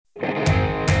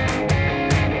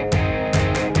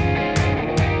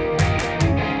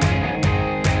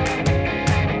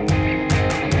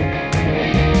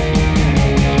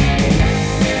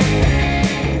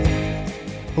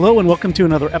Hello and welcome to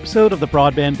another episode of the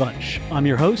Broadband Bunch. I'm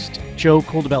your host, Joe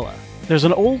Coldabella. There's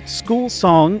an old school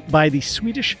song by the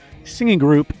Swedish singing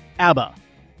group ABBA,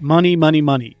 Money, Money,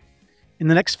 Money. In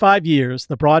the next 5 years,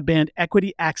 the Broadband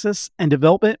Equity Access and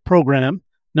Development Program,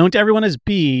 known to everyone as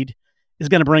BEAD, is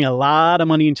going to bring a lot of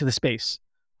money into the space,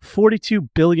 $42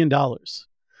 billion.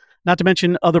 Not to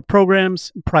mention other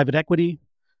programs, private equity.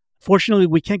 Fortunately,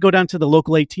 we can't go down to the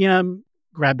local ATM,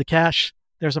 grab the cash.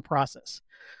 There's a process.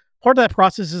 Part of that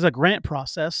process is a grant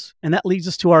process, and that leads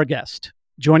us to our guest.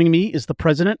 Joining me is the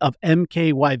president of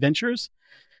MKY Ventures,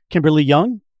 Kimberly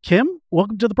Young. Kim,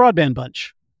 welcome to the Broadband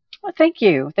Bunch. Well, thank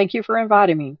you. Thank you for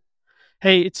inviting me.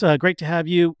 Hey, it's great to have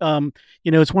you.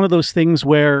 It's one of those things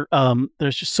where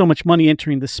there's just so much money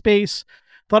entering the space.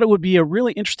 Thought it would be a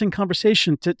really interesting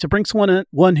conversation to bring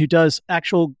one who does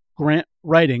actual grant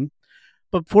writing.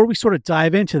 But before we sort of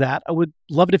dive into that, I would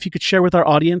love it if you could share with our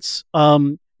audience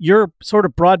your sort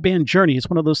of broadband journey. Is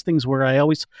one of those things where I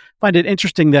always find it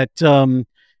interesting that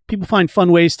people find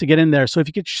fun ways to get in there. So if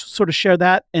you could sort of share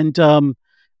that and the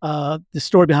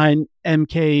story behind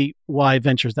MKY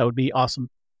Ventures, that would be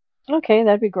awesome. Okay,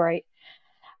 that'd be great.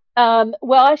 Well,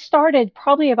 I started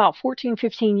probably about 14,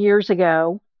 15 years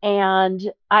ago, and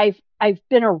I've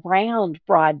been around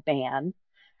broadband,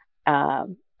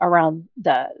 around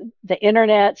the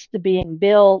internets, the being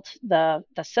built, the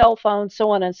cell phones,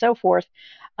 so on and so forth,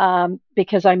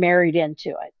 because I married into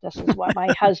it. This is what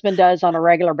my husband does on a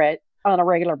regular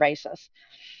basis.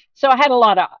 So I had a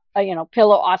lot of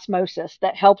pillow osmosis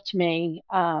that helped me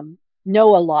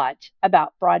know a lot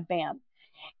about broadband.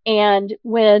 And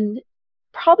when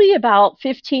probably about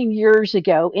 15 years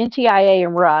ago, NTIA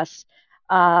and Russ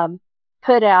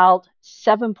put out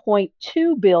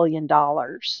 $7.2 billion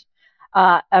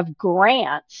of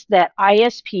grants that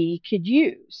ISP could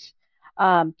use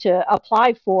to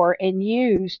apply for and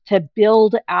use to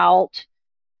build out,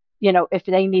 if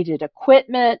they needed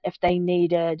equipment, if they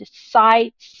needed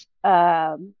sites,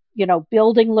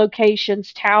 building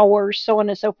locations, towers, so on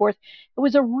and so forth. It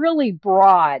was a really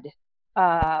broad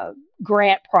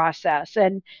grant process.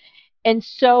 And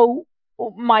so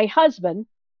my husband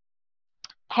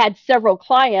had several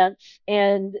clients,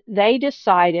 and they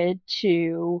decided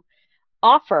to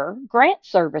offer grant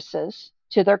services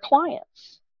to their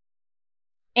clients.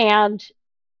 And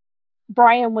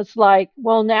Brian was like,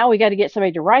 well, now we got to get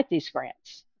somebody to write these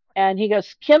grants. And he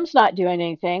goes, Kim's not doing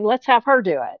anything. Let's have her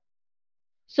do it.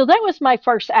 So that was my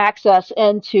first access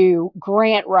into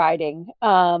grant writing,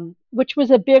 which was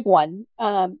a big one,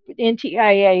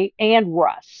 NTIA and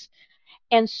Russ.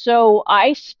 And so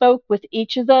I spoke with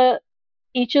each of the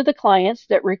clients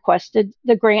that requested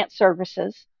the grant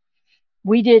services.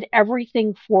 We did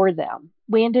everything for them.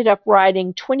 We ended up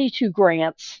writing 22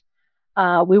 grants.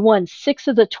 We won 6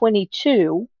 of the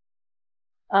 22,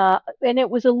 and it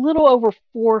was a little over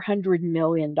 $400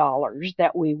 million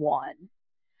that we won.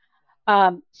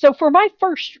 So for my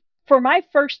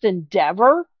first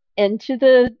endeavor into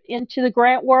the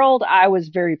grant world, I was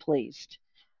very pleased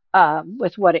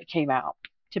with what it came out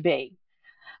to be.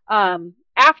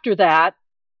 After that,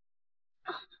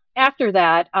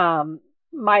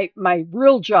 my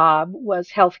real job was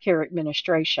healthcare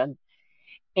administration.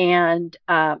 And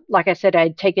like I said, I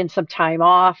had taken some time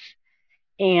off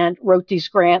and wrote these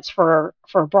grants for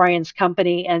Brian's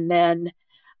company. And then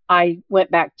I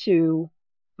went back to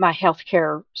my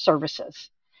healthcare services.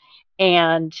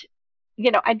 And,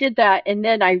 I did that. And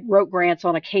then I wrote grants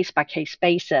on a case by case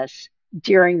basis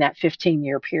during that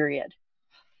 15-year period.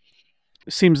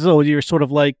 It seems as though you're sort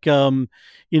of like, one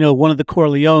of the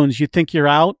Corleones. You think you're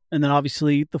out, and then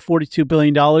obviously the $42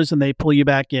 billion, and they pull you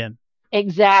back in.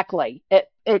 Exactly.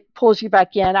 It pulls you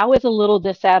back in. I was a little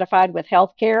dissatisfied with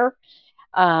healthcare,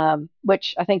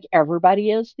 which I think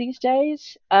everybody is these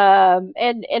days. And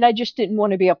I just didn't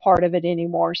want to be a part of it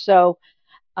anymore. So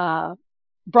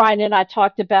Brian and I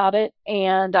talked about it,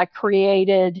 and I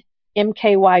created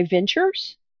MKY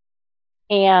Ventures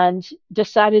and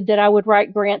decided that I would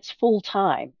write grants full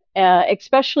time,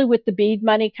 especially with the BEAD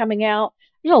money coming out.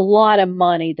 There's a lot of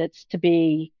money that's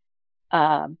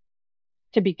um,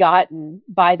 to be gotten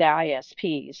by the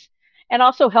ISPs, and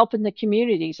also helping the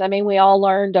communities. I mean, we all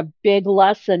learned a big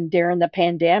lesson during the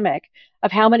pandemic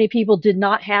of how many people did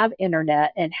not have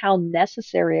internet and how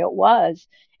necessary it was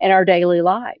in our daily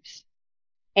lives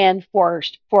and for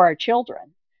our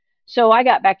children. So I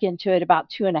got back into it about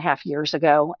 2.5 years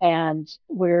ago, and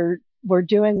we're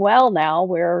doing well now.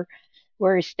 We're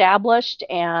established,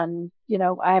 and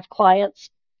I have clients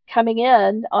coming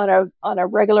in on a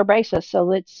regular basis.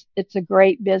 So it's a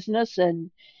great business, and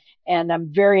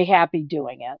I'm very happy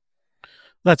doing it.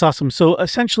 That's awesome. So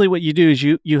essentially what you do is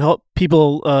you help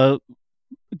people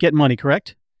get money,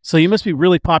 correct? So you must be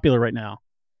really popular right now.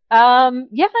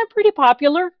 Yeah, I'm pretty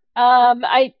popular.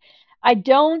 I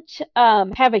don't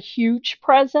have a huge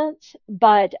presence,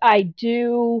 but I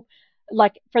do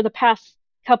like for the past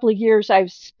couple of years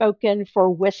I've spoken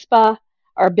for WISPA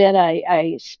or been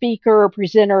a speaker or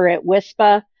presenter at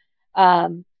WISPA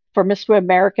for Miss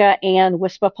America and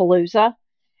WISPA Palooza.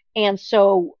 And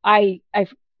so I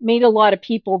meet a lot of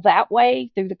people that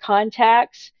way through the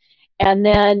contacts and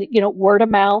then, word of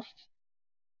mouth.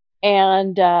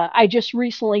 And I just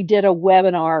recently did a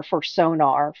webinar for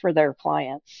Sonar for their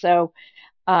clients. So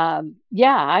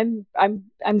yeah,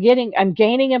 I'm gaining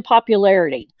in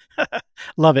popularity.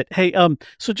 Love it. Hey,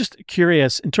 so just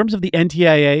curious, in terms of the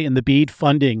NTIA and the BEAD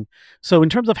funding, so in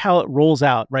terms of how it rolls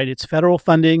out, right? It's federal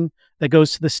funding that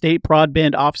goes to the state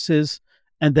broadband offices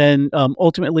and then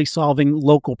ultimately solving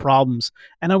local problems.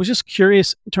 And I was just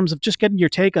curious in terms of just getting your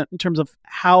take on in terms of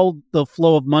how the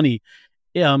flow of money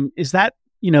is that,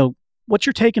 you know, what's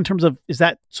your take in terms of is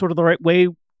that sort of the right way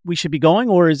we should be going,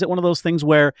 or is it one of those things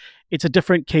where it's a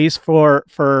different case for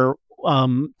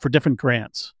different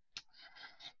grants?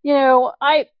 You know,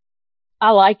 I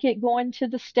like it going to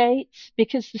the states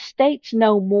because the states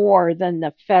know more than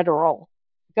the federal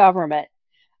government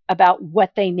about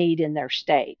what they need in their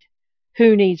state,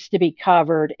 who needs to be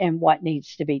covered, and what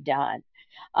needs to be done.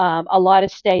 A lot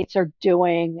of states are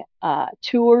doing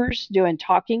tours, doing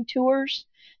talking tours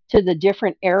to the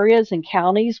different areas and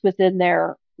counties within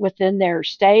their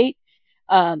state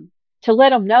um, to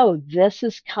let them know this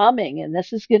is coming and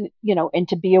this is going to, and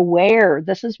to be aware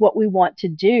this is what we want to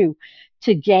do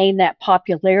to gain that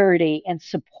popularity and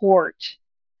support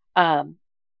um,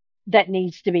 that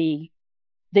needs to be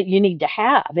that you need to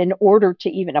have in order to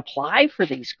even apply for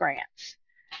these grants.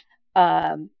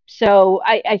 So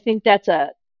I think that's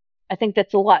a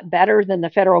lot better than the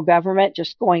federal government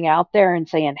just going out there and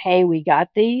saying, "Hey, we got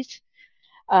these."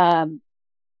 Um,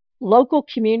 Local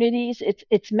communities,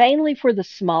 it's mainly for the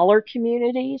smaller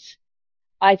communities.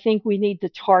 I think we need to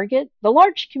target the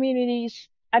large communities.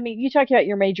 I mean, you talk about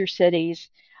your major cities;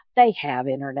 they have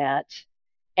internet,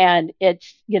 and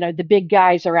it's the big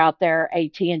guys are out there,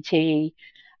 AT&T,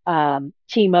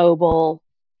 T-Mobile,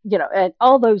 and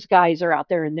all those guys are out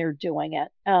there and they're doing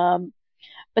it.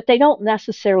 But they don't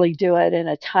necessarily do it in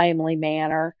a timely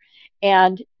manner.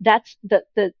 And that's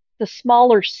the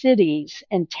smaller cities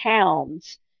and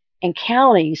towns and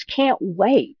counties can't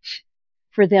wait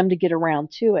for them to get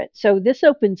around to it. So this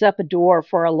opens up a door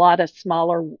for a lot of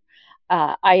smaller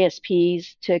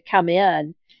ISPs to come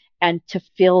in and to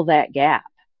fill that gap.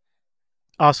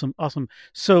 Awesome, awesome.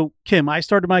 So, Kim, I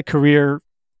started my career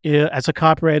as a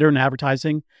copywriter in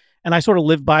advertising, and I sort of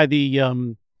lived by the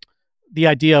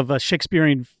idea of a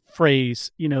Shakespearean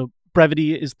phrase. You know,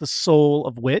 brevity is the soul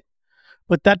of wit,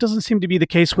 but that doesn't seem to be the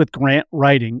case with grant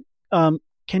writing.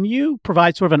 Can you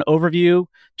provide sort of an overview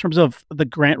in terms of the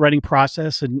grant writing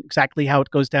process and exactly how it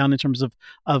goes down in terms of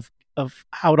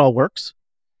how it all works?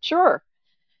 Sure.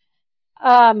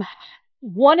 Um,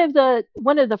 one of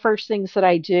the first things that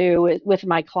I do with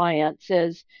my clients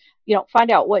is,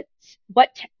 find out what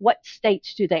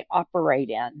states do they operate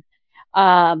in.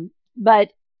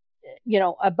 But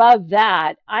above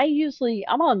that,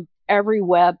 I'm on every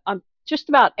web. I'm just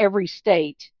about every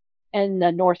state in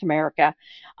the North America.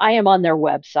 I am on their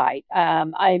website.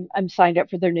 I'm signed up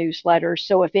for their newsletter,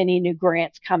 so if any new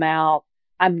grants come out,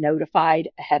 I'm notified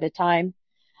ahead of time.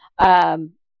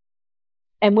 Um,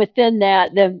 and within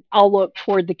that, then I'll look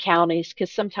toward the counties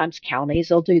because sometimes counties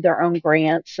will do their own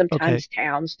grants, Okay, sometimes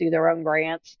towns do their own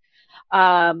grants,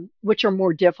 which are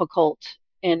more difficult.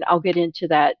 And I'll get into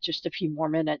that just a few more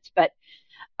minutes. But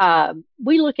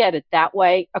we look at it that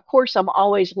way. Of course, I'm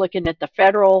always looking at the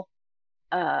federal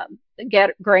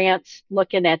get grants,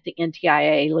 looking at the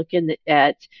NTIA, looking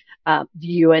at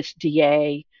the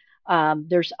USDA.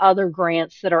 There's other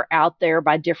grants that are out there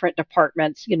by different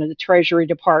departments. The Treasury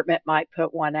Department might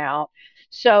put one out.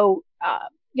 So,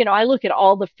 I look at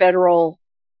all the federal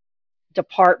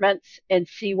departments and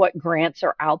see what grants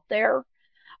are out there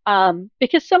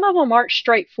because some of them aren't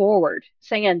straightforward,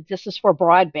 saying this is for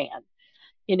broadband.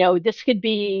 This could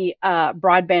be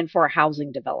broadband for a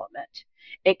housing development.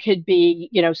 It could be,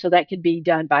 so that could be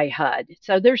done by HUD.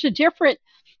 So there's different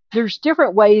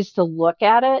ways to look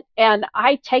at it, and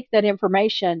I take that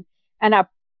information and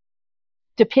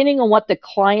depending on what the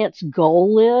client's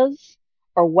goal is,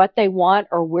 or what they want,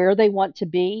 or where they want to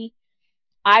be,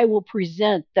 I will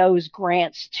present those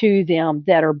grants to them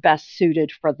that are best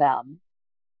suited for them.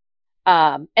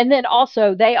 And then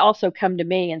also, they also come to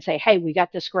me and say, "Hey, we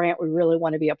got this grant. We really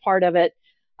want to be a part of it.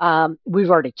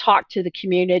 We've already talked to the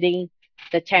community,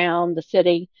 the town, the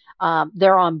city.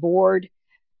 They're on board.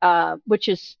 which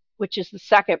is the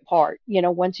second part.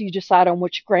 Once you decide on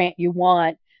which grant you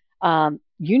want,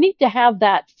 you need to have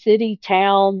that city,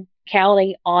 town,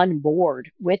 county on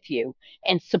board with you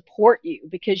and support you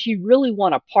because you really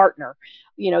want a partner.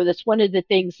 That's one of the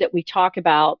things that we talk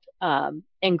about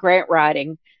in grant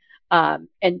writing.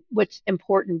 And what's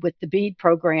important with the BEAD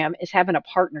program is having a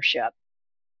partnership,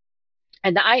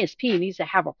 and the ISP needs to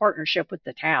have a partnership with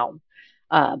the town,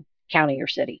 county, or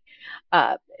city,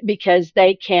 because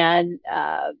they can,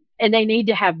 and they need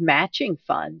to have matching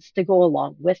funds to go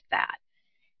along with that.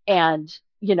 And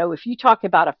if you talk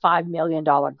about a $5 million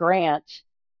grant,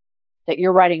 that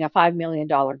you're writing a $5 million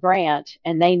grant,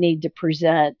 and they need to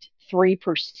present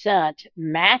 3%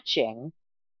 matching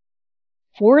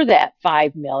for that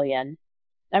 5 million.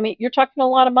 I mean, you're talking a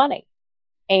lot of money,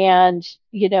 and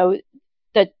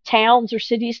the towns or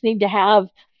cities need to have,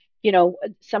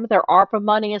 some of their ARPA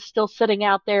money is still sitting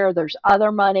out there. There's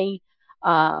other money.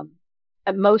 Um,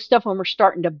 and most of them are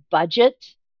starting to budget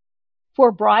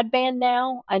for broadband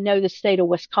now. I know the state of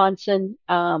Wisconsin,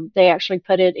 they actually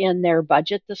put it in their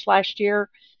budget this last year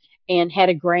and had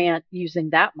a grant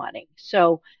using that money.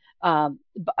 So a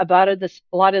lot of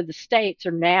the states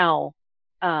are now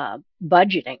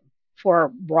budgeting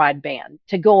for broadband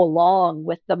to go along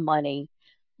with the money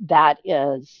that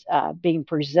is being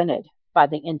presented by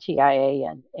the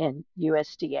NTIA and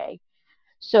USDA.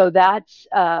 So that's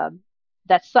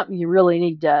something you really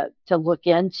need to look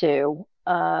into.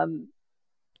 So,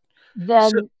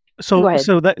 Then go so, ahead.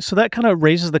 so that kind of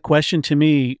raises the question to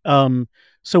me.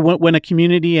 So when a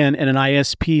community and an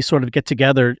ISP sort of get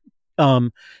together,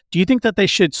 um, do you think that they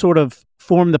should sort of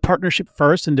form the partnership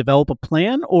first and develop a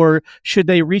plan, or should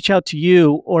they reach out to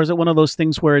you, or is it one of those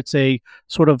things where it's a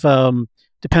sort of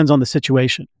depends on the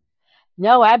situation?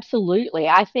 No, absolutely.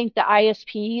 I think the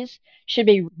ISPs should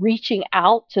be reaching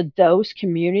out to those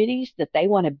communities that they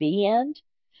want to be in,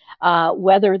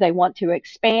 whether they want to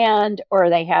expand or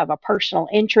they have a personal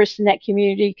interest in that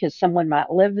community because someone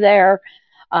might live there.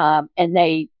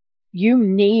 And you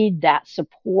need that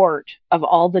support of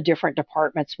all the different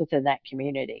departments within that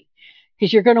community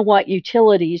because you're going to want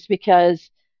utilities because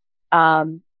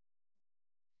um,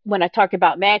 when I talk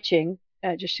about matching,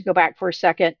 just to go back for a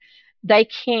second, they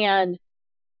can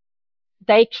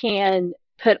they can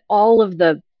put all of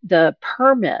the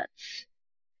permits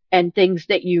and things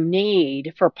that you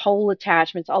need for pole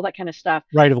attachments, all that kind of stuff.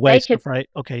 Right of way They can, stuff, right?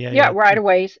 Okay, yeah, yeah, yeah. right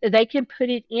away. They can put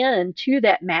it into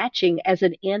that matching as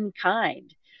an in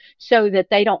kind, so that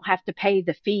they don't have to pay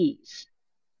the fees.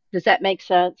 Does that make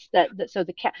sense? So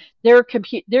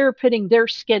they're putting their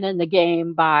skin in the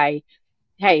game by,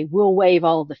 hey, we'll waive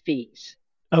all the fees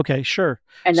Okay, sure.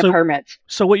 and the So permits.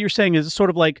 so what you're saying is sort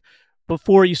of like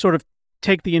before you sort of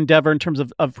take the endeavor in terms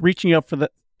of reaching out for the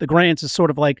grants is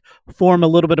sort of like form a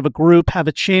little bit of a group, have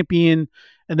a champion,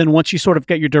 and then once you sort of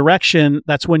get your direction,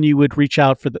 that's when you would reach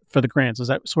out for the grants. Is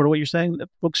that sort of what you're saying that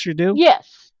folks should do?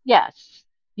 Yes, yes,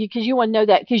 because you want to know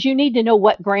that because you need to know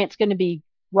what grant's going to be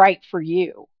right for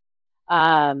you.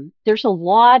 There's a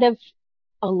lot of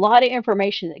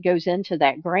information that goes into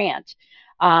that grant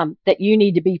that you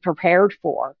need to be prepared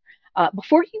for.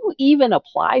 Before you even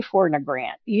apply for a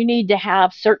grant, you need to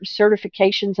have certain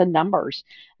certifications and numbers.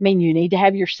 I mean, you need to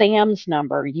have your SAMS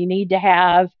number. You need to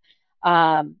have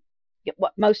um,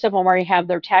 what most of them already have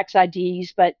their tax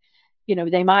IDs, but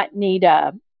they might need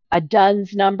a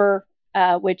DUNS number,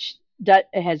 which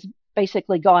has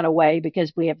basically gone away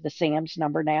because we have the SAMS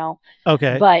number now.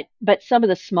 Okay. But some of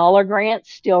the smaller grants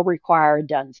still require a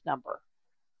DUNS number.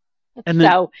 And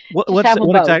then So just have them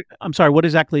what both. exact I'm sorry, what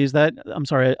exactly is that? I'm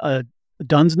sorry, a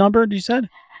Dunn's number, you said?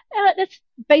 That's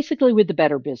basically with the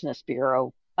Better Business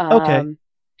Bureau. Okay. And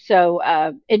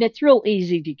it's real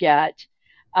easy to get.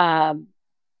 Um,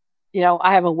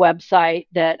 I have a website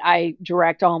that I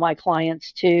direct all my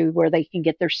clients to where they can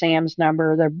get their SAMS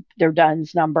number, their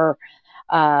DUNS number,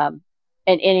 um,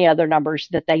 and any other numbers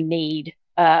that they need.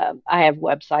 I have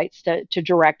websites to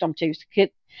direct them to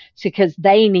because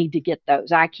they need to get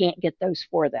those. I can't get those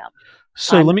for them.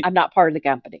 So I'm let me I'm not part of the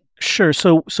company. sure.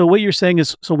 So what you're saying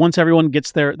is so once everyone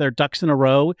gets their ducks in a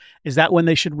row, is that when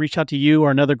they should reach out to you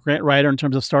or another grant writer in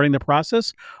terms of starting the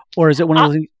process? Or is it one of I,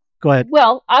 those go ahead.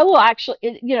 well, I will actually,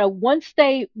 once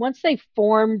they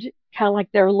formed kind of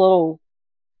like their little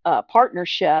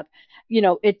partnership,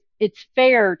 it's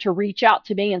fair to reach out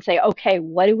to me and say, okay,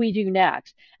 what do we do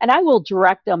next? And I will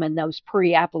direct them in those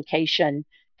pre-application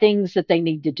things that they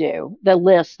need to do, the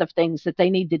list of things that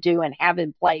they need to do and have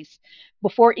in place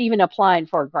before even applying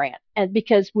for a grant. And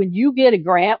because when you get a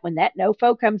grant, when that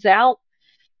NOFO comes out,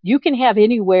 you can have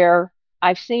anywhere.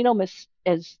 I've seen them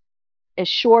as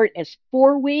short as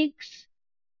 4 weeks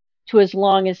to as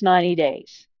long as 90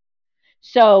 days.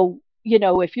 So,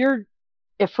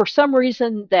 if for some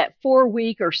reason that 4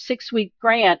 week or 6 week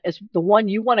grant is the one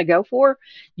you want to go for,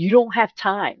 you don't have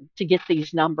time to get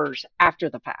these numbers after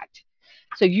the fact.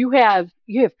 So you have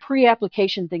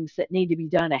pre-application things that need to be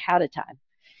done ahead of time.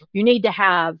 You need to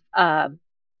have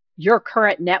your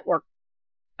current network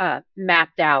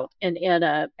mapped out in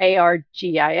a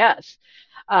ARGIS,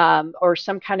 or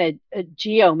some kind of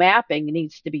geo mapping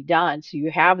needs to be done. So you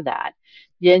have that.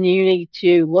 Then you need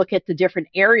to look at the different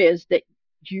areas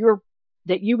you're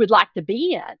that you would like to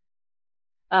be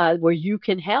in, where you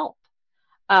can help.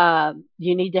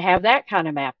 You need to have that kind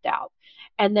of mapped out.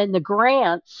 And then the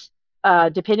grants,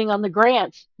 depending on the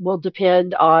grants, will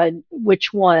depend on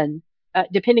which one,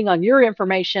 depending on your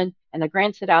information and the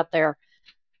grants that out there,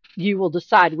 you will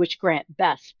decide which grant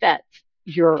best fits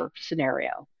your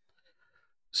scenario.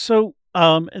 So,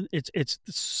 and it's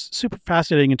super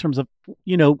fascinating in terms of,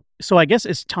 so I guess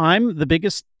is time the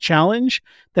biggest challenge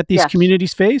that these Yes,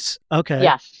 communities face? Okay.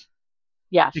 yes,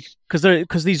 yes.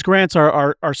 Because these grants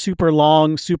are super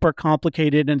long, super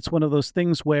complicated, and it's one of those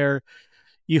things where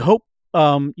you hope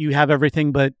you have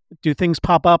everything, but do things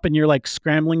pop up and you're like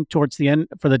scrambling towards the end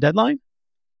for the deadline?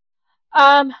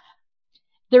 Um,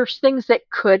 there's things that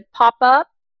could pop up.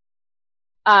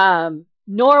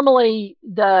 Normally,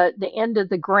 the end of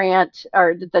the grant,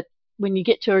 or the when you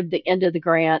get toward the end of the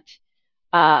grant,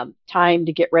 time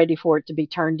to get ready for it to be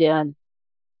turned in,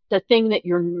 the thing that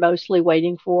you're mostly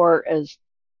waiting for is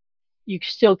you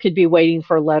still could be waiting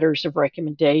for letters of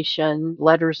recommendation,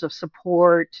 letters of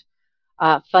support,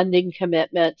 funding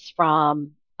commitments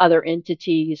from other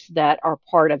entities that are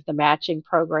part of the matching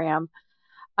program.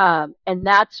 And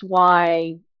that's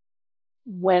why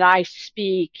when I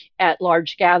speak at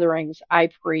large gatherings, I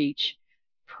preach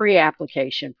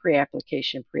pre-application,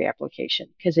 pre-application, pre-application.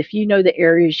 Because if you know the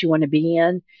areas you want to be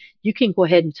in, you can go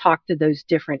ahead and talk to those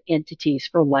different entities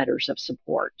for letters of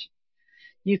support.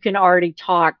 You can already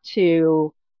talk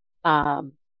to,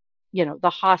 um, the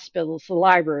hospitals, the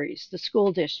libraries, the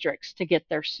school districts to get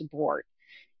their support.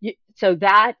 So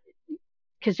that,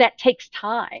 because that takes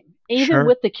time. Even Sure.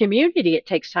 with the community, it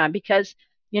takes time because,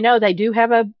 they do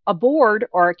have a board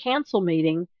or a council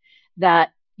meeting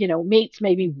that, meets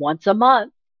maybe once a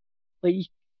month, but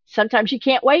sometimes you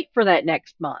can't wait for that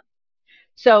next month.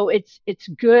 So it's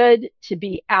good to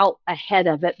be out ahead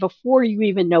of it before you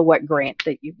even know what grant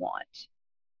that you want.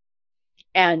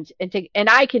 And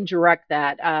I can direct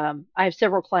that. I have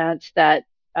several clients that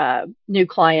new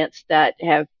clients that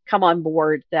have come on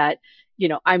board that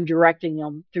I'm directing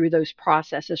them through those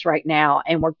processes right now,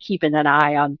 and we're keeping an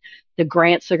eye on the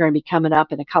grants that are going to be coming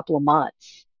up in a couple of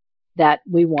months that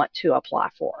we want to apply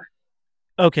for.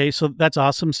 Okay, so that's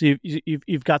awesome. So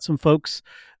you've got some folks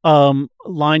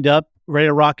lined up, ready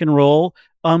to rock and roll.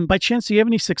 By chance, do you have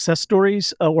any success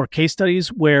stories or case studies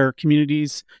where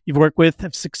communities you've worked with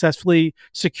have successfully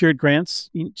secured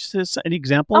grants? Just any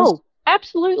examples? Oh,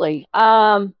 absolutely.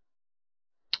 I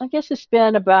guess it's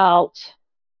been about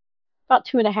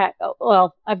 2.5.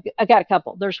 Well, I got a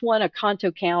couple. There's one at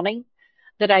Conto County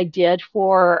that I did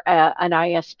for an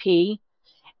ISP,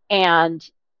 and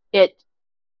it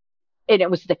and it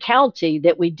was the county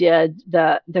that we did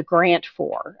the grant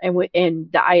for, and the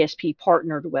ISP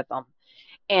partnered with them.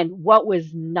 And what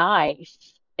was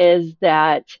nice is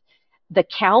that the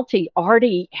county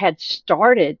already had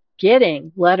started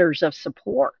getting letters of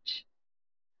support.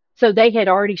 So they had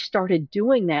already started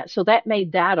doing that. So that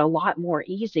made that a lot more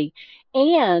easy.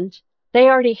 And they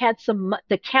already had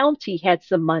the county had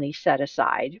some money set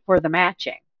aside for the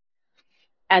matching.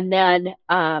 And then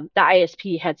the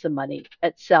ISP had some money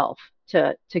itself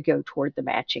to go toward the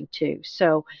matching too.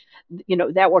 So,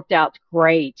 that worked out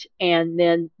great. And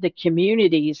then the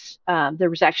communities, there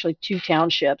was actually two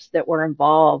townships that were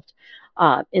involved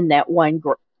in that one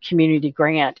community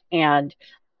grant, and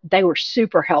they were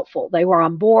super helpful. They were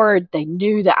on board. They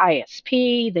knew the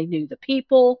ISP. They knew the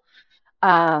people.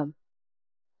 Um,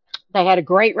 they had a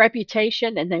great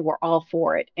reputation, and they were all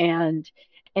for it. And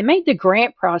it made the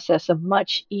grant process a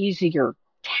much easier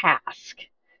task,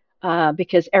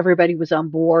 because everybody was on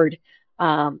board.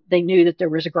 They knew that there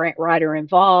was a grant writer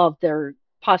involved. There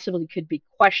possibly could be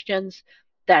questions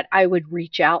that I would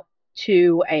reach out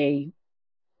to a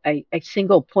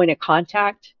single point of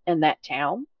contact in that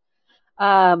town.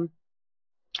 Um,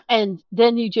 and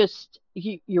then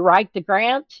you write the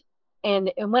grant,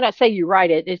 and when I say you write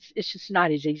it, it's just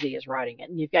not as easy as writing it.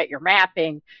 And you've got your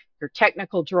mapping, your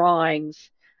technical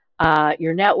drawings,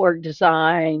 your network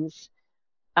designs,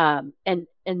 and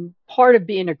part of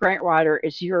being a grant writer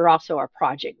is you're also a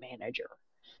project manager.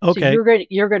 So Okay.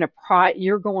 you're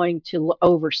going to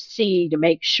oversee to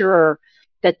make sure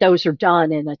that those are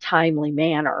done in a timely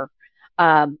manner,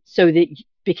 so that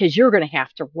because you're going to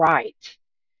have to write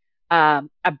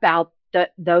about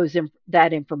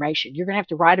that information. You're going to have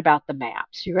to write about the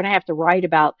maps. You're going to have to write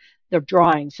about the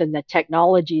drawings and the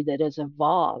technology that is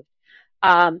involved.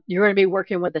 You're going to be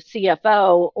working with a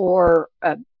CFO or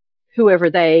whoever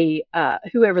the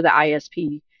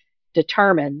ISP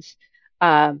determines,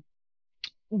 um,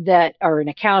 that or an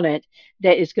accountant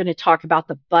that is going to talk about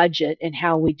the budget and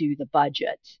how we do the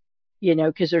budget.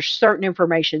 Because there's certain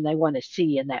information they want to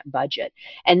see in that budget,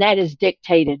 and that is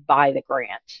dictated by the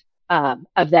grant,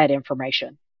 of that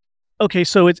information. Okay,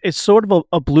 so it's sort of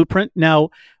a blueprint now.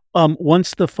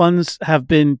 Once the funds have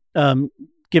been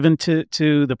given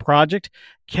to the project,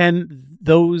 can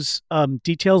those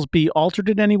details be altered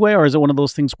in any way, or is it one of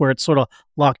those things where it's sort of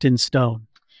locked in stone?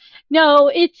 No,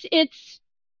 It's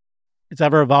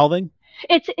ever evolving.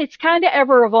 it's kind of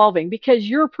ever evolving because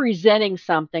you're presenting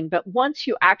something, but once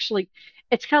you actually,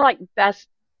 it's kind of like best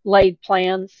laid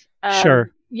plans. Sure.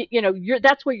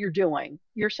 That's what you're doing.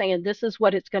 You're saying this is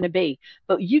what it's going to be,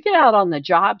 but you get out on the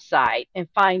job site and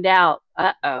find out,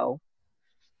 uh-oh,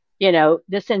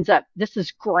 this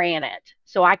is granite,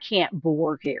 so I can't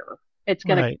bore here. It's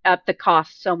going to Right. up the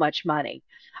cost so much money.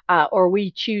 Or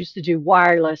we choose to do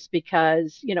wireless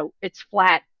because it's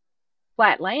flat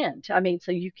land. I mean,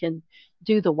 so you can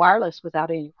do the wireless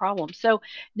without any problem. So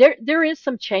there is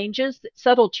some changes,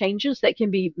 subtle changes that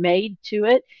can be made to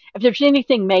it. If there's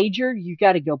anything major, you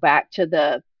got to go back to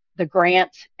the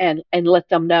grants and let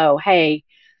them know, hey,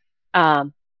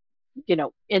 um,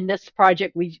 in this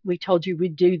project we told you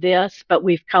we'd do this, but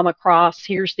we've come across,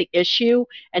 here's the issue,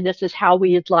 and this is how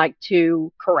we'd like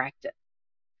to correct it.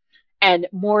 And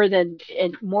more than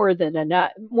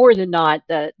not,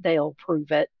 that they'll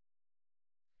approve it.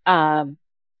 Um,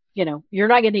 you're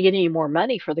not going to get any more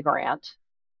money for the grant.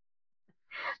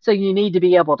 So you need to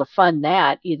be able to fund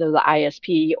that, either the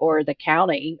ISP or the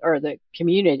county or the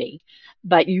community,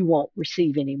 but you won't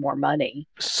receive any more money.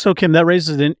 So, Kim, that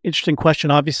raises an interesting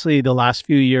question. Obviously, the last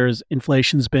few years,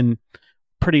 inflation's been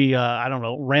pretty, I don't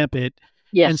know, rampant. And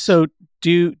Yes. so,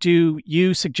 do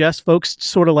you suggest folks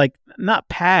sort of like not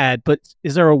pad, but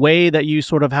is there a way that you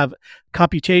sort of have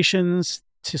computations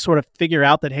to sort of figure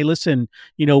out that, hey, listen,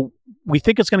 we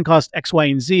think it's going to cost X, Y,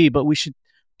 and Z, but we should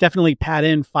definitely pad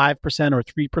in 5% or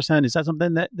 3%. Is that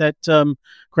something that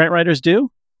grant writers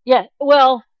do? Yeah.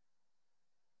 Well,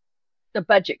 the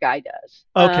budget guy does.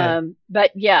 Okay.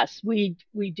 But yes, we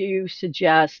do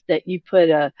suggest that you put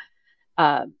a.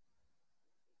 Uh,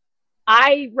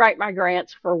 I write my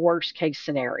grants for worst case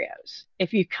scenarios.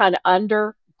 If you cut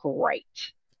under,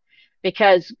 great,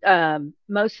 because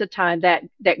most of the time that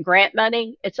grant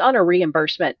money, it's on a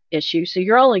reimbursement issue, so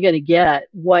you're only going to get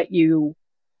what you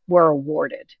were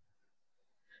awarded.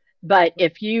 But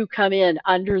if you come in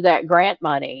under that grant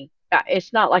money,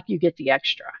 it's not like you get the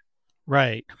extra.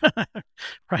 Right.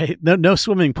 Right. No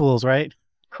swimming pools, right?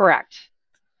 Correct.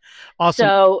 Awesome.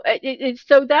 So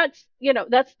that's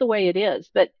the way it is.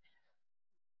 But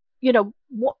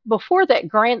before that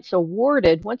grant's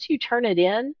awarded, once you turn it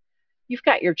in, you've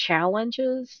got your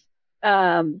challenges,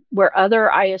 where other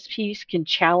ISPs can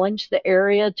challenge the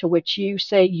area to which you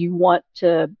say you want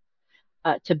to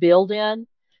build in.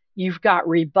 You've got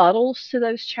rebuttals to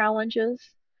those challenges,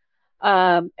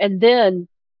 and then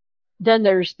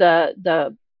there's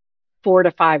the 4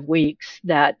 to 5 weeks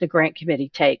that the grant committee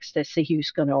takes to see who's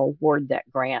going to award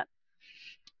that grant.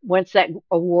 Once that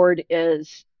award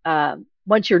is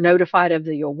once you're notified of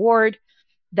the award,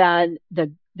 then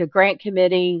the grant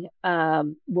committee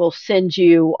will send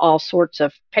you all sorts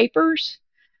of papers,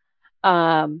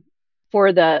 um,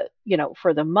 for the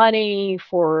money.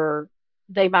 For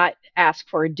They might ask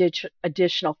for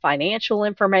additional financial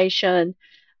information.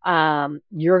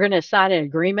 You're going to sign an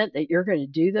agreement that you're going to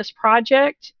do this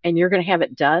project and you're going to have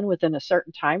it done within a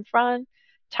certain time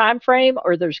frame,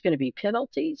 or there's going to be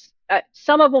penalties.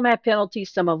 Some of them have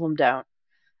penalties, some of them don't.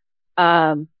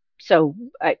 Um, so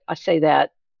I say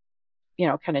that,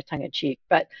 kind of tongue in cheek,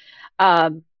 but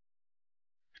um,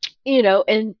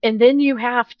 and then you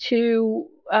have to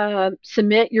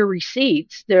submit your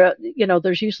receipts.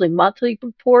 There's usually monthly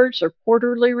reports or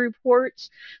quarterly reports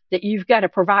that you've got to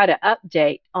provide an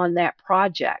update on that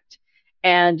project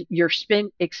and your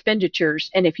expenditures.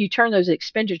 And if you turn those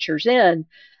expenditures in,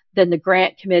 then the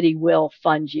grant committee will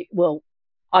fund you. Will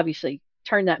obviously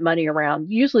turn that money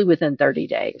around, usually within 30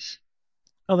 days.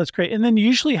 Oh, that's great. And then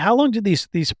usually, how long do these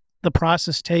the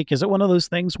process take? Is it one of those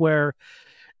things where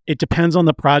it depends on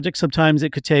the project? Sometimes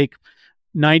it could take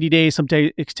 90 days, some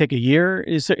day it could take a year.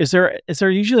 Is there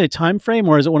usually a time frame,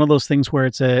 or is it one of those things where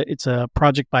it's a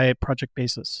project by project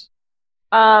basis?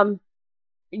 Um,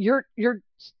 you're you're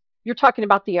you're talking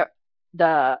about the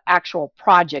actual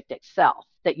project itself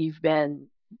that you've been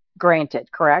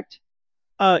granted, correct?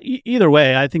 Either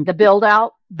way, I think The build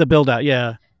out. the build out,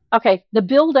 yeah. Okay, the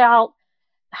build out.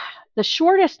 The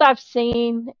shortest I've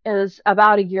seen is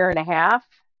about a year and a half.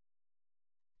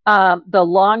 The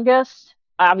longest,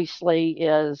 obviously,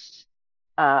 is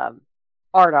um,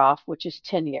 RDoF, which is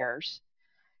 10 years.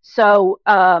 So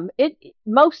it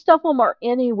most of them are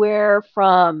anywhere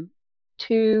from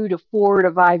 2 to 4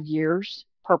 to 5 years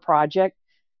per project,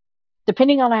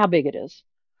 depending on how big it is.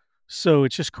 So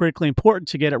it's just critically important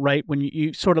to get it right when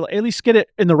you sort of at least get it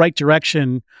in the right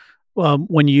direction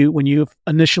when you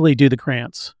initially do the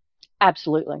grants.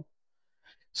 Absolutely.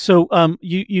 So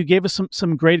you gave us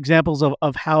some great examples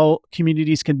of how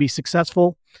communities can be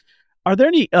successful. Are there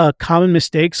any common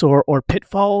mistakes or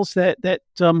pitfalls that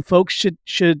folks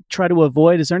should try to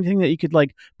avoid? Is there anything that you could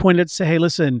like point at and say, hey,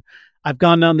 listen, I've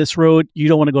gone down this road. You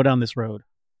don't want to go down this road.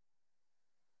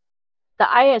 The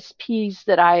ISPs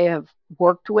that I have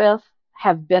worked with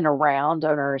have been around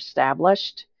and are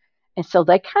established. And so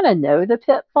they kind of know the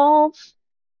pitfalls.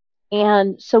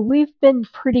 And so we've been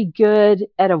pretty good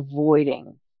at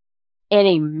avoiding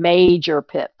any major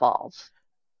pitfalls.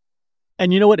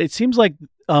 And you know what? It seems like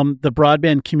the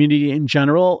broadband community in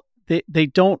general, they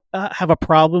don't have a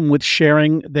problem with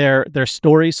sharing their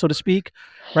stories, so to speak,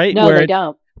 right? No, Where they it's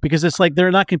don't. because it's like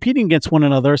they're not competing against one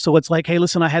another. So it's like, hey,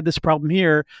 listen, I had this problem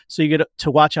here, so you get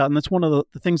to watch out. And that's one of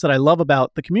the things that I love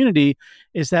about the community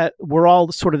is that we're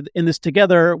all sort of in this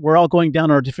together. We're all going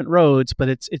down our different roads, but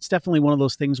it's definitely one of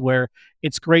those things where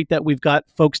it's great that we've got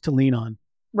folks to lean on.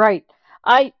 Right.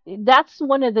 I That's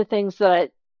one of the things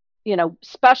that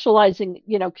specializing,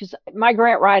 because my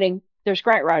grant writing, there's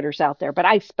grant writers out there, but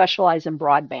I specialize in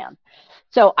broadband.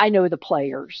 So I know the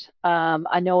players.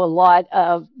 I know a lot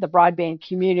of the broadband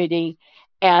community.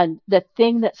 And the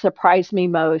thing that surprised me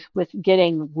most with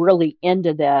getting really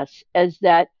into this is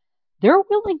that they're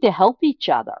willing to help each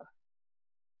other,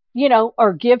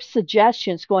 or give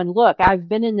suggestions going, look, I've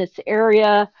been in this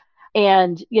area,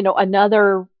 and,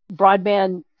 another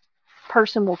broadband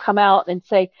person will come out and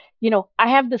say, I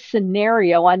have this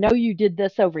scenario. I know you did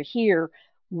this over here.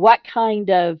 What kind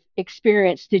of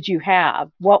experience did you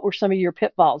have? What were some of your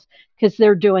pitfalls? Because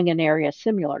they're doing an area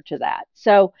similar to that.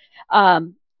 So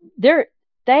um, they're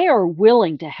they are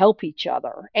willing to help each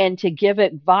other and to give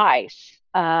advice.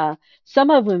 Some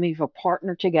of them even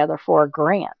partner together for a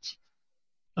grant.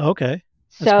 Okay,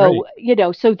 that's So great.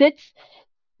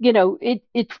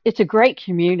 that's it's a great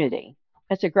community.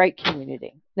 It's a great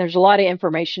community. There's a lot of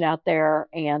information out there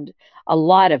and a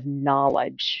lot of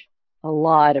knowledge. A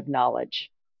lot of knowledge.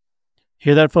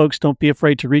 Hear that, folks? Don't be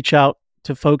afraid to reach out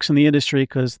to folks in the industry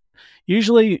because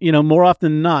usually, more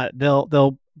often than not,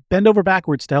 they'll bend over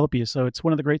backwards to help you. So it's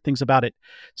one of the great things about it.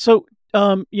 So,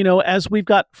 as we've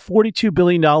got $42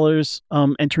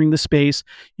 billion entering the space,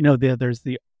 there's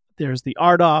the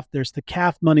RDoF, there's the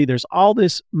CAF money, there's all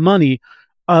this money.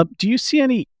 Do you see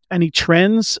any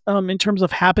trends in terms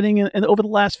of happening over the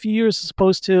last few years as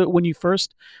opposed to when you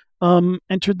first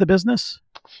entered the business?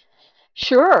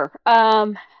 Sure.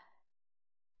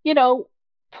 You know,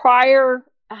 prior,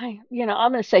 I'm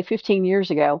going to say 15 years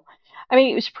ago, I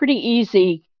mean, it was pretty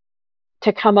easy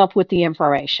to come up with the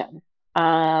information.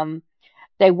 Um,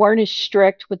 they weren't as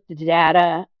strict with the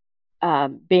data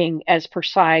being as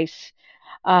precise.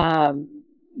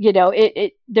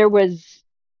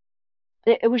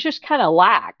 It was just kind of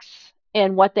lax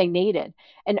in what they needed.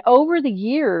 And over the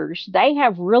years, they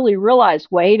have really realized,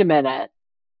 wait a minute,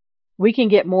 we can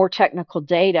get more technical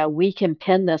data. We can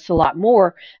pin this a lot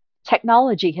more.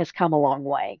 Technology has come a long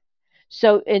way.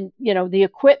 So, and the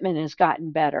equipment has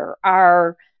gotten better.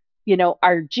 Our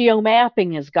geo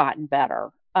mapping has gotten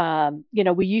better.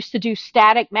 We used to do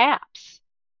static maps.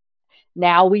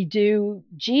 Now we do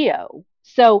geo.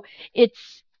 So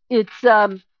it's those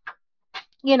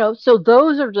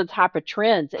are the type of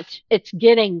trends. It's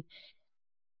getting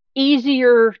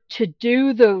easier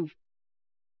to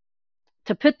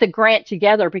put the grant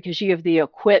together because you have the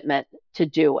equipment to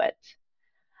do it.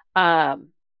 Um,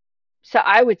 so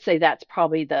I would say that's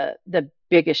probably the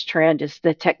biggest trend is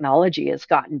the technology has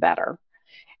gotten better,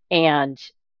 and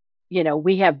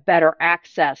we have better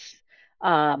access.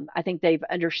 I think they've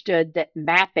understood that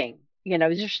mapping.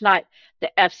 It's just not the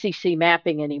FCC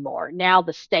mapping anymore. Now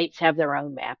the states have their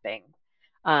own mapping.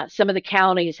 Some of the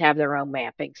counties have their own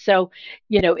mapping. So,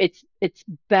 it's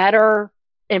better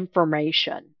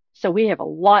information. So we have a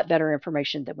lot better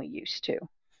information than we used to.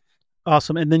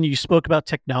 Awesome. And then you spoke about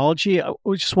technology. I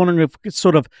was just wondering if we could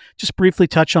sort of just briefly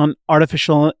touch on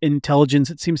artificial intelligence.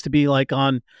 It seems to be like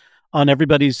on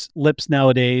everybody's lips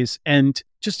nowadays. And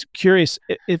just curious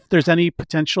if there's any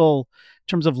potential in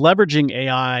terms of leveraging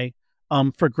AI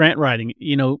for grant writing.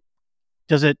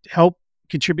 Does it help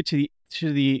contribute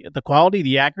to the quality,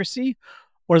 the accuracy,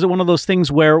 or is it one of those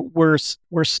things where we're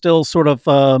still sort of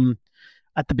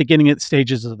at the beginning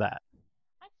stages of that?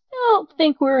 Don't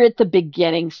think we're at the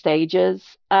beginning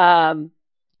stages. I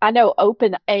know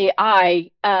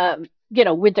OpenAI,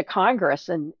 went to Congress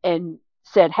and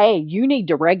said, "Hey, you need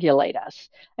to regulate us."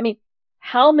 I mean,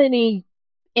 how many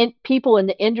people in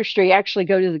the industry actually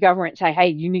go to the government and say, "Hey,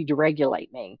 you need to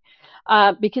regulate me,"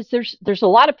 because there's a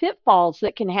lot of pitfalls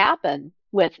that can happen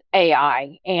with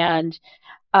AI and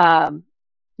and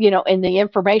the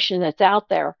information that's out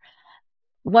there.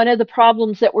 One of the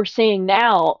problems that we're seeing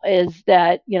now is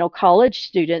that college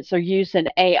students are using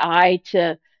AI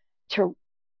to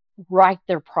write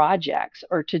their projects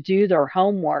or to do their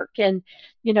homework, and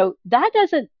that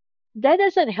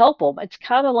doesn't help them. It's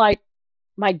kind of like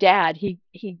my dad. He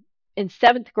in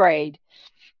seventh grade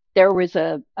there was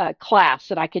a class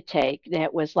that I could take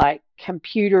that was like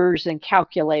computers and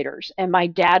calculators, and my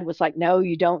dad was like, "No,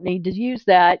 you don't need to use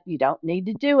that. You don't need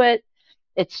to do it.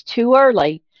 It's too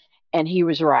early." And he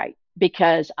was right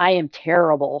because I am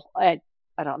terrible at,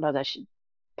 I don't know that I should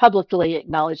publicly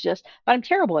acknowledge this, but I'm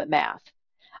terrible at math.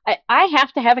 I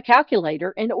have to have a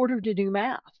calculator in order to do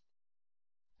math.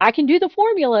 I can do the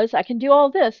formulas, I can do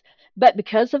all this, but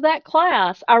because of that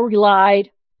class, I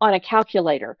relied on a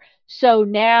calculator. So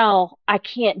now I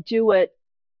can't do it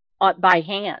by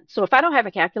hand. So if I don't have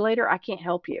a calculator, I can't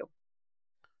help you.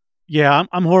 Yeah,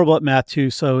 I'm horrible at math too,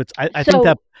 so I think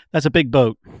So that's a big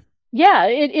boat. yeah,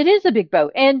 it is a big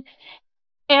boat. And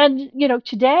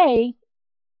today,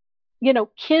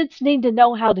 kids need to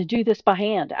know how to do this by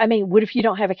hand. I mean, what if you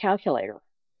don't have a calculator?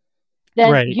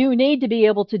 Then Right. you need to be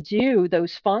able to do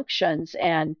those functions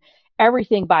and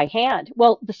everything by hand.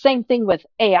 Well, the same thing with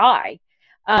AI.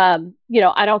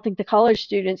 I don't think the college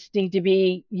students need to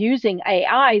be using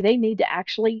AI. They need to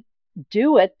actually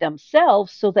do it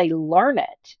themselves so they learn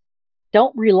it.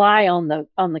 Don't rely on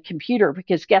the computer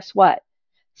because guess what?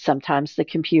 Sometimes the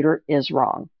computer is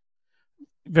wrong.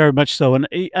 Very much so, and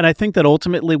I think that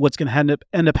ultimately what's going to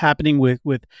end up happening with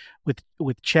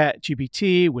Chat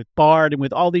GPT, with Bard, and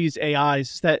with all these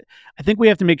AIs is that I think we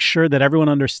have to make sure that everyone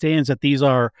understands that these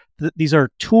are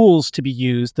tools to be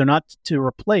used. They're not to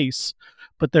replace,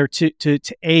 but they're to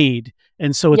aid.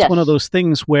 And so it's one of Yes, those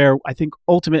things where I think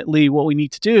ultimately what we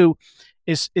need to do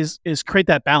is create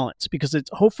that balance, because it's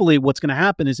hopefully what's going to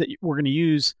happen is that we're going to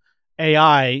use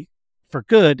AI for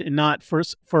good and not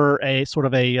for a sort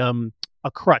of a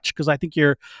crutch, because I think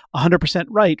you're 100%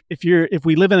 right. If you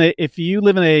live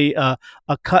in a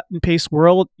cut and paste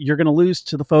world, you're going to lose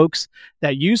to the folks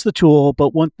that use the tool.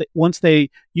 But once they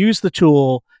use the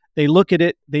tool, they look at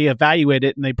it, they evaluate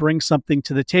it, and they bring something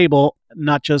to the table,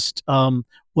 not just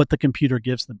what the computer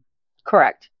gives them.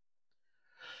 correct.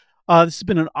 This has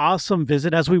been an awesome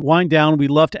visit. As we wind down, we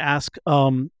love to ask,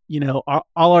 all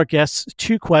our guests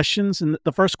two questions. And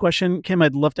the first question, Kim,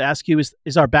 I'd love to ask you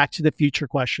is our Back to the Future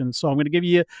question. So I'm going to give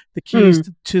you the keys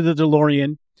Mm. to the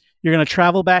DeLorean. You're going to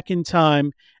travel back in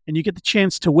time, and you get the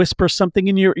chance to whisper something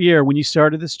in your ear when you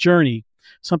started this journey,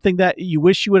 something that you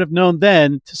wish you would have known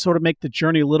then to sort of make the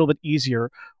journey a little bit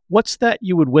easier. What's that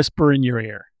you would whisper in your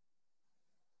ear?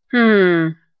 Hmm.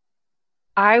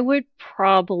 I would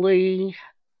probably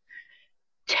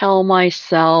tell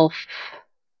myself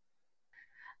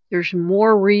there's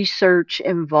more research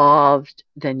involved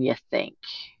than you think.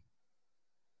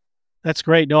 That's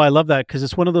great. No, I love that because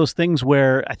it's one of those things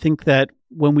where I think that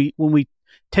when we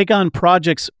take on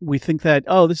projects, we think that,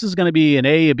 oh, this is going to be an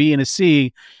A, a B, and a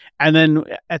C, and then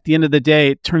at the end of the day,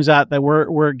 it turns out that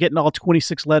we're getting all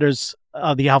 26 letters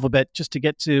of the alphabet just to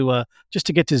get to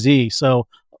Z. So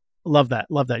love that,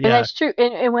 love that. And Yeah, that's true.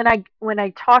 And when I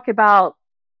talk about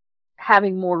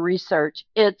having more research,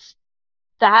 it's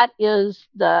that is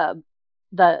the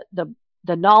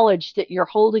knowledge that you're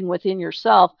holding within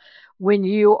yourself when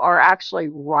you are actually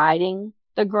writing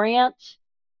the grant,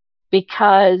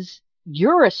 because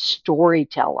you're a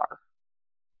storyteller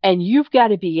and you've got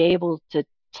to be able to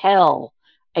tell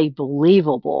a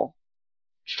believable,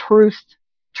 truth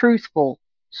truthful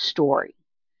story.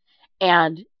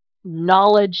 And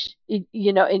knowledge,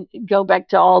 and go back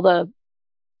to all the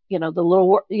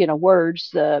little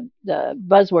words, the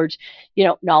buzzwords.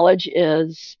 Knowledge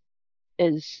is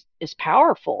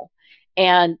powerful,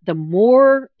 and the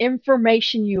more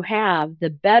information you have, the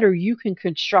better you can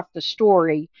construct a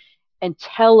story and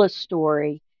tell a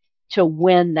story to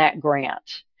win that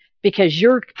grant, because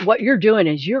what you're doing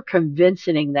is you're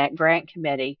convincing that grant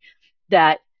committee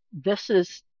that this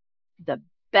is the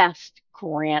best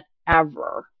grant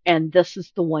ever, and this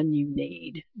is the one you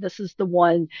need. This is the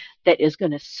one that is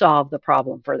going to solve the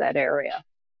problem for that area.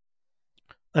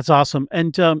 That's awesome.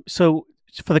 And so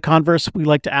for the converse, we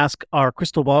like to ask our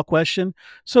crystal ball question.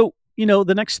 So,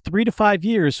 the next 3 to 5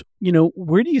 years,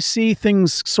 where do you see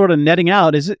things sort of netting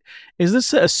out? Is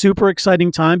this a super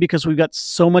exciting time because we've got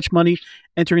so much money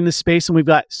entering this space and we've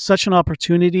got such an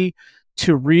opportunity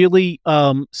to really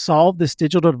solve this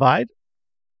digital divide?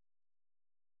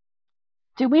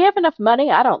 Do we have enough money?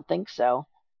 I don't think so.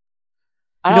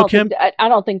 Kim, I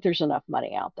don't think there's enough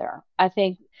money out there. I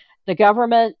think the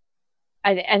government.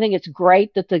 I think it's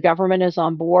great that the government is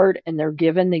on board and they're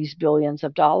given these billions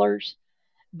of dollars,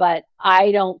 but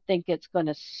I don't think it's going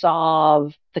to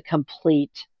solve the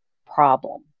complete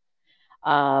problem.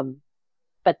 Um,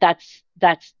 but that's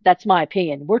my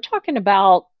opinion. We're talking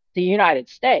about the United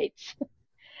States,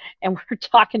 and we're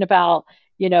talking about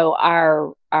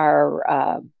our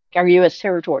U.S.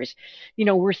 territories.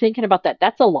 We're thinking about that.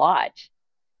 That's a lot,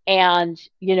 and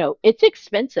it's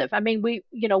expensive. I mean, we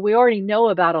already know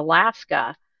about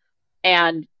Alaska,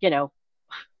 and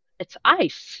it's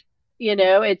ice.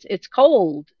 It's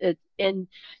cold. And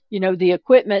the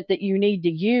equipment that you need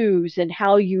to use and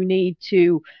how you need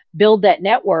to build that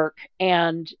network,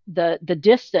 and the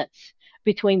distance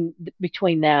between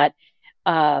that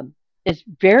is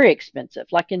very expensive,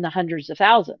 like in the hundreds of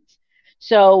thousands.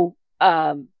 So,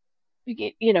 do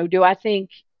I think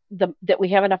that we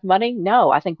have enough money? No,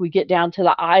 I think we get down to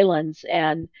the islands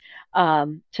and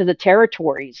to the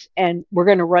territories, and we're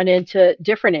going to run into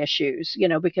different issues,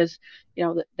 because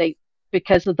they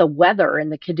because of the weather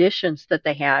and the conditions that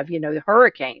they have, the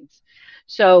hurricanes.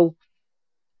 So,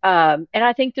 and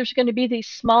I think there's going to be these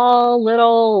small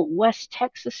little West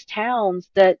Texas towns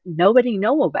that nobody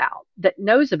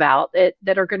knows about it,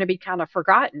 that are going to be kind of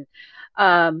forgotten.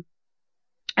 Um,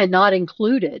 and not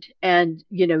included. And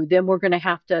then we're going to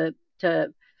have to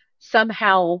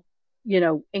somehow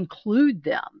include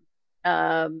them.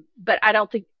 But I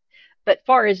don't think. But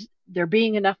far as there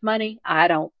being enough money, I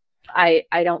don't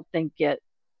think it.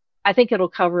 I think it'll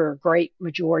cover a great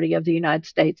majority of the United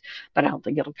States, but I don't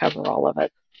think it'll cover all of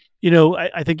it.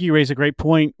 I think you raise a great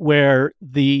point where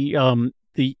the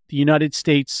United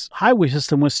States highway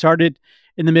system was started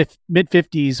in the mid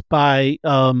 '50s by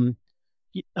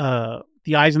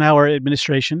the Eisenhower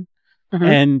administration, Hmm.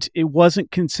 and it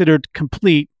wasn't considered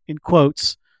complete in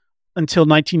quotes until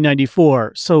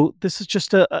 1994. So this is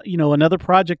just another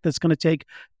project that's going to take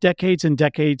decades and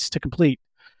decades to complete.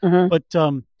 Hmm. But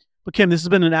Kim, this has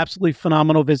been an absolutely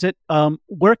phenomenal visit.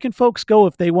 Where can folks go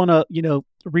if they want to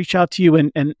reach out to you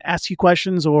and ask you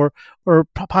questions, or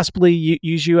possibly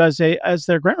use you as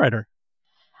their grant writer?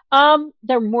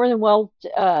 They're more than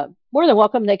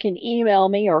welcome. They can email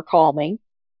me or call me.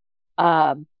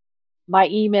 Um, my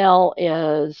email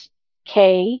is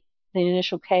K, the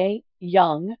initial K,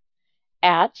 Young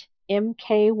at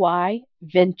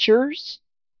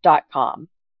mkyventures.com.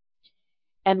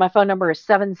 And my phone number is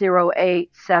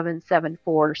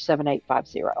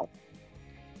 708-774-7850.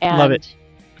 Love it.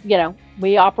 And,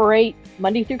 we operate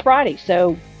Monday through Friday.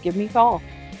 So give me a call.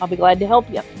 I'll be glad to help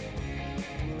you.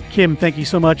 Kim, thank you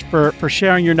so much for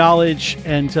sharing your knowledge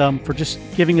and for just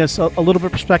giving us a little bit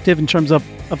of perspective in terms of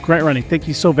grant running. Thank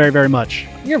you so very, very much.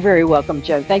 You're very welcome,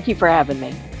 Joe. Thank you for having me.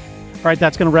 All right,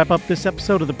 that's going to wrap up this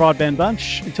episode of the Broadband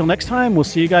Bunch. Until next time, we'll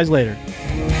see you guys later.